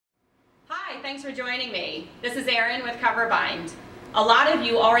Hi, thanks for joining me. This is Erin with Coverbind. A lot of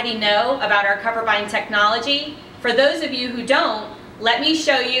you already know about our Coverbind technology. For those of you who don't, let me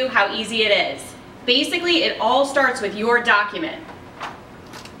show you how easy it is. Basically, it all starts with your document.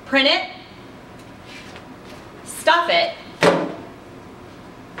 Print it, stuff it,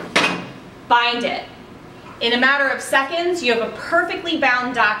 bind it. In a matter of seconds, you have a perfectly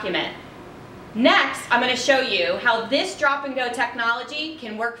bound document. Next, I'm going to show you how this drop-and-go technology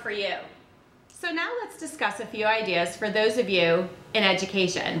can work for you. So now let's discuss a few ideas for those of you in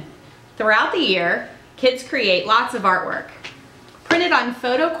education. Throughout the year, kids create lots of artwork. Print it on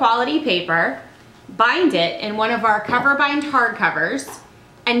photo quality paper, bind it in one of our Coverbind hardcovers,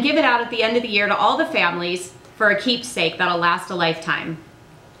 and give it out at the end of the year to all the families for a keepsake that'll last a lifetime.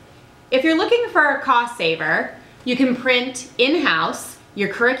 If you're looking for a cost saver, you can print in-house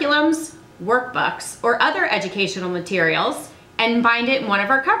your curriculums, workbooks, or other educational materials and bind it in one of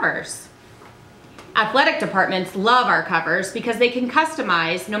our covers. Athletic departments love our covers because they can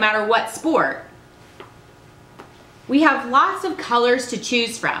customize no matter what sport. We have lots of colors to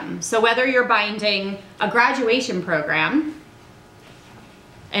choose from, so whether you're binding a graduation program,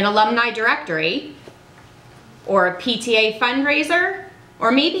 an alumni directory, or a PTA fundraiser,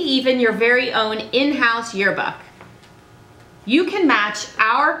 or maybe even your very own in-house yearbook, you can match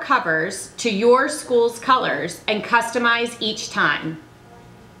our covers to your school's colors and customize each time.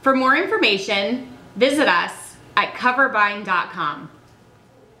 For more information, visit us at coverbind.com.